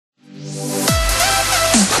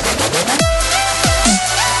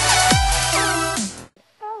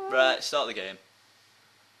Right, start the game.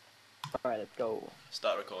 Alright, let's go.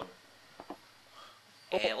 Start recording.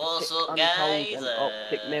 Hey, what's Optic up, guys? Untold and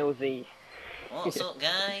Optic Millsy. What's up,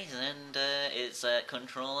 guys? And it's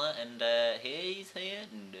CtrlR and Haze here.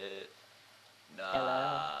 And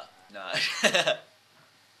nah.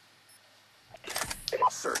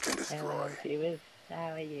 Search and destroy. Hello, viewers.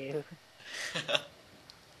 How are you?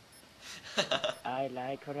 I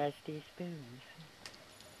like rusty spoons.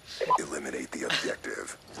 Eliminate the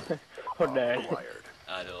objective. Oh no. Acquired.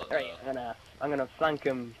 I don't know. Right, I'm gonna flank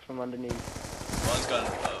him from underneath. One's gone.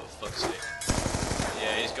 Oh, fuck's sake.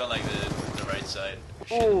 Yeah, he's gone like the right side.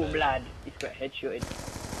 Oh, blood. He's got headshotted.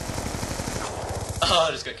 Oh,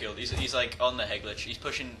 I just got killed. He's like on the head glitch. He's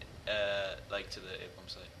pushing like to the A-bomb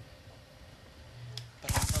side.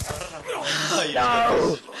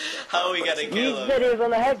 No! How are we getting killed? You said he was on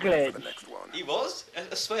the head glitch. The next one. He was?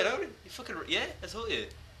 I swear out. You fucking yeah, I told you.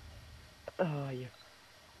 Oh, you.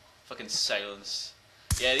 Fucking silence.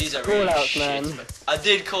 Yeah, these are Call really outs, shit. man. I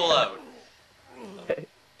did call out.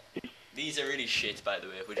 These are really shit, by the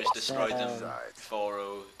way. We just destroyed them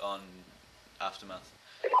 4-0 on Aftermath.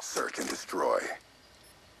 Search and destroy.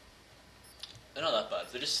 They're not that bad.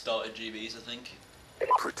 They just started GBs, I think.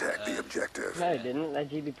 Protect the objective. No, they didn't. They're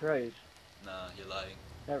GB pros. Nah, you're lying.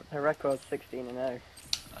 Their record's 16-0. Actually,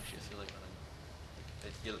 I feel like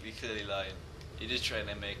you're clearly lying. You're just trying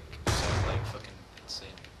to make yourself like fucking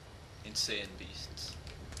insane beasts.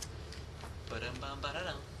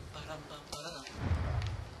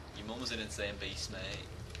 Your mum's an insane beast, mate.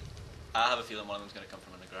 I have a feeling one of them's gonna come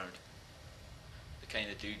from underground. The kind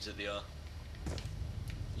of dudes that they are.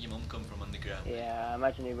 Your mum come from underground. Yeah, I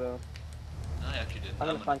imagine he will. No, I actually didn't. I'm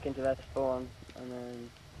gonna flank into their spawn and then.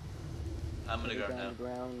 I'm underground now.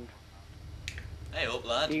 Underground. Hey up,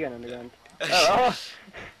 lad. You going underground? Oh!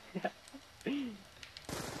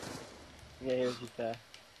 Yeah, he was just there.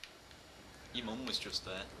 Your mum was just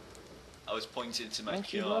there. I was pointing to my No,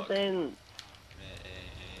 she kiosk. wasn't.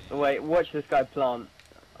 Wait, watch this guy plant.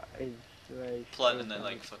 Plant and then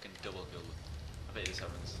like fucking double kill them. I bet this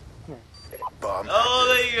happens. Bomb. Oh,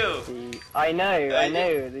 there you go. See, I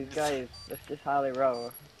know. These guys. That's just how they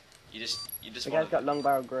roll. You just The one guy's got long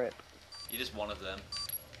barrel grip. You're just one of them.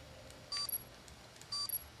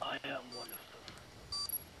 I am one of them.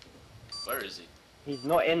 Where is he? He's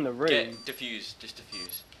not in the room. Get diffuse, just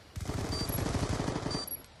diffuse.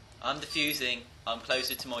 I'm diffusing. I'm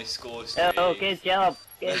closer to my score. Oh, good job.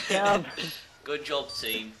 Good job. Good job,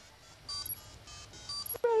 team.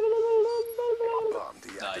 Bomb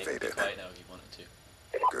Nah, you can be deactivated. quiet now if you wanted to.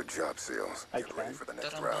 Good job, SEALs. Get ready for the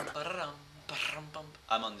next round.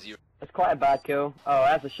 I'm on 0. That's quite a bad kill. Oh,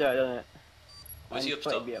 that's a shot, doesn't it? Was he And up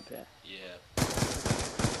probably top? be up here. Yeah.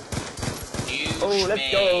 Oh,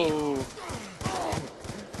 let's go.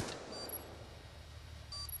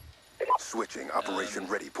 Switching operation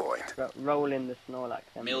ready point. Roll in the Snorlax.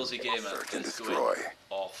 Millsy gamer Search and is destroy. going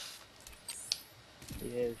off. He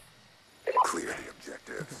is. Clear the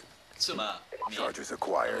objectives. Charges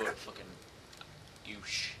acquired. Oh, fucking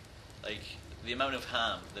douche. Like, the amount of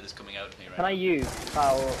ham that is coming out of me right Can I now. use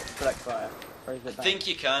foul select fire? Or is it I bad? think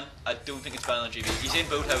you can. I don't think it's banned on GB. He's in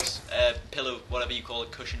boathouse, pillow, whatever you call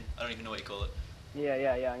it, cushion. I don't even know what you call it. Yeah.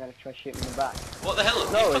 I'm gonna try shooting in the back. What the hell?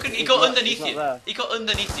 No, he got underneath it's you. not there. He got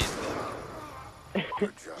underneath you.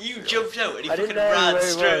 Good job, You SEALs. jumped out and he I didn't fucking know ran where he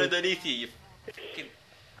straight was. underneath you. You fucking...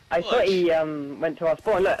 I thought he went to our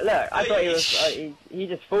spawn. Look! I thought he was. He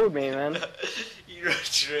just fooled me, man. You ran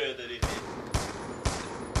straight underneath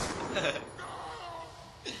you.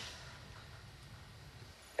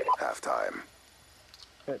 Halftime.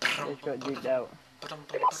 It's got juked out.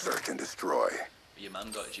 Search and destroy. Your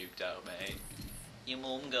mum got juked out, mate. Your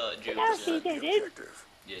mum got juked No, out. she The didn't. objective.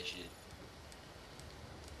 Yeah, she did.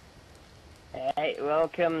 Hey,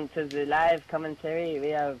 welcome to the live commentary. We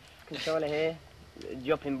have CtrlR here,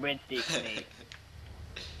 dropping breadsticks, mate.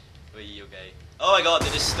 Were you okay? Oh my god, they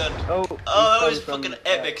just stunned. Oh, that was he's from, fucking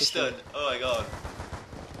epic cushion. stun. Oh my god.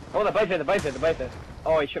 Oh, they're both there.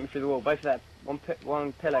 Oh, he shot me through the wall. Both of them.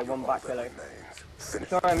 One pillow, one back pillow.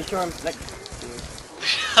 Finish. You saw him next to you.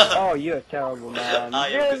 Oh, you're terrible, man.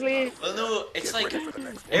 Really? Well, no, it's Get like ready for the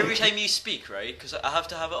next every time you speak, right? Because I have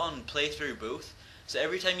to have it on playthrough both. So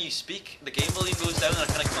every time you speak, the game volume goes down and I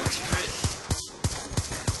kind of concentrate.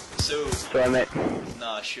 So. Sorry, mate.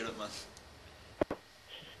 Nah, shut up, man.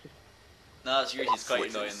 Nah, seriously, it's quite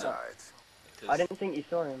Switching annoying though. sides. I didn't think you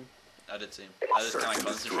saw him. I did see him. I just Search kind and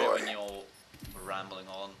of concentrate destroy. when you're rambling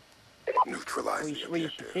on. Neutralize the We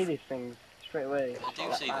should see objective. these things straight away. I do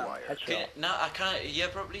Like, see bam, them. headshot. Nah, I can't. Yeah,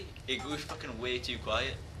 probably. It goes fucking way too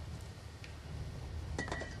quiet.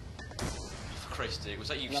 For Christ's sake, was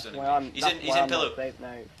that you That's stunning why me? I'm. He's That's in why I'm pillow. not safe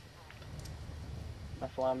now.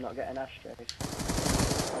 That's why I'm not getting ashtrays.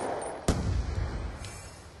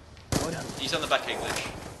 Well done. He's on the back English.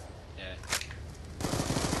 Yeah.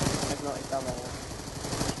 I've not, he's down there.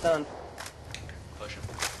 Stunned. Push him.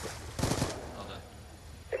 Well done.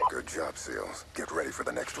 Good job, SEALs. Get ready for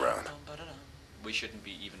the next round. We shouldn't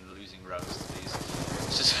be even losing rounds to these.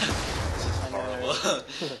 It's just, this is horrible.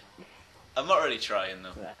 I'm not really trying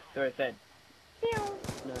though. Yeah, so I said.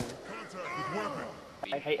 No.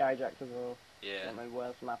 I hate Hijacked as well. Yeah. It's my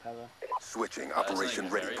worst map ever. Switching operation That's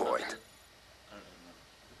not ready even very point. much.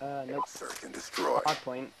 I don't know. Nope. Search and destroy. Hard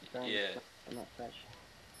point. Yeah. I'm not such.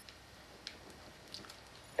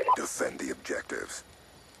 Defend the objectives.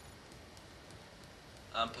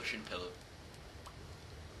 I'm pushing pillow.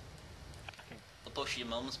 I'll push your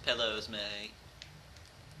mum's pillows, mate.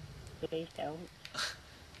 Please don't.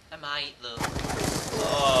 I might though.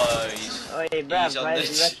 Oh, Oi, bruv, he's on where's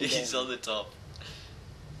the rest the of he's them? on the top.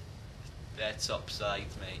 They're top side,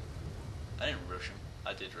 mate. I didn't rush him.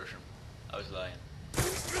 I did rush him. I was lying.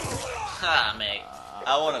 Ha, mate.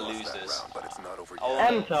 I want to lose That this. round, but it's not over I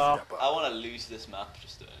yet. Enter. Step up. I want to lose this map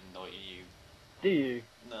just to annoy you. Do you?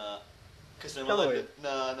 Nah. Because then Come we'll on. end it. No,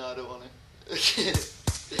 I don't want to.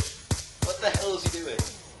 What the hell is he doing?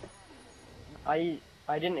 I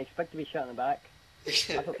didn't expect to be shot in the back. I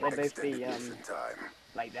thought they'd both Extended be mission time.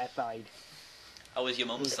 like their side. I was your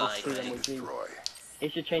mum's He's side, off to mate. them. Destroy. He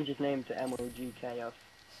should change his name to MLG Chaos.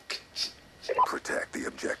 Protect the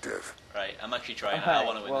objective. Right, I'm actually trying. I Alright,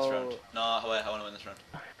 want to win this round. No, wait, I want to win this round.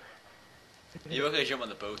 You were going to jump on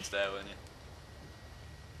the boats there, weren't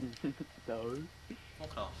you? No.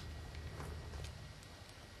 Walk off.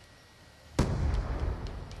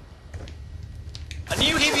 I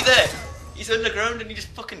knew he'd be there! He's underground and he just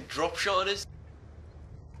fucking drop shot us.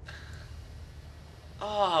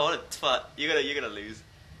 Oh, what a twat. You're gonna lose.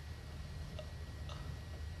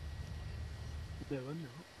 No, I'm not.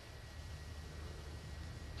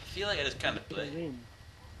 I feel like I just kind of Did I play. win?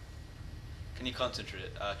 Can you concentrate?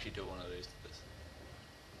 I actually don't want to lose this.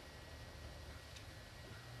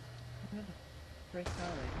 Where the frick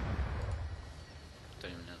are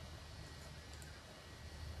Don't even know.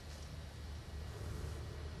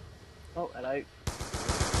 they? Oh, hello.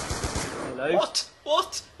 Hello. What?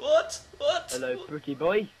 What? What? What? Hello, pretty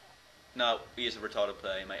boy. No, he is a retarded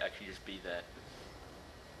player. He might actually just be there.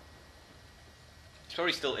 He's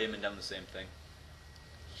probably still aiming down the same thing.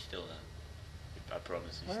 He's still there. I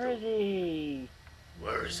promise. He's Where still. is he?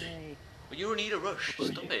 Where is he? Hey. Well, you don't need a rush.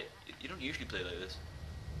 Stop it. You don't usually play like this.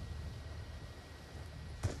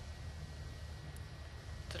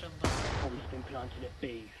 Ta-dum. Oh, he's been planted at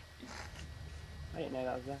B. I didn't know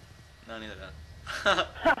that was there. No, neither did I.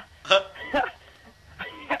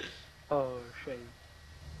 Oh, shame.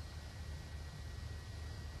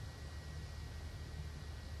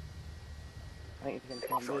 I think he's going to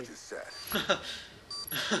come B. Charges set.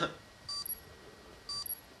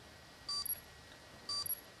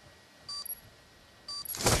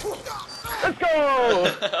 Let's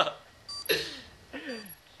go!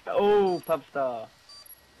 Oh, pub star.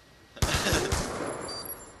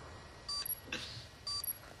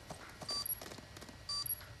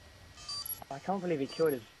 I can't believe he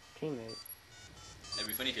killed his teammate. It'd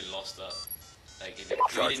be funny if he lost that. Like, if he didn't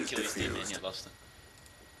kill his teammate and he lost him.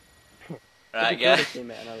 Right, He killed guys. his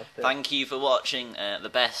teammate and I lost it. Thank you for watching the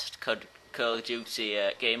best Call of Duty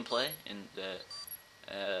gameplay. And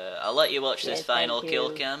I'll let you watch this Yes, final thank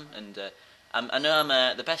kill you. cam. And I know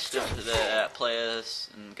I'm the best of the players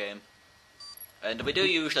in the game. And we do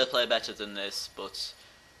usually play better than this, but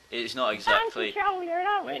it's not exactly. Controller,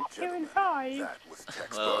 that went 2 Gentlemen, and 5. that was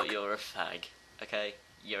textbook. Well, you're a fag. Okay?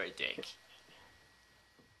 You're a dick.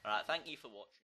 Alright, thank you for watching.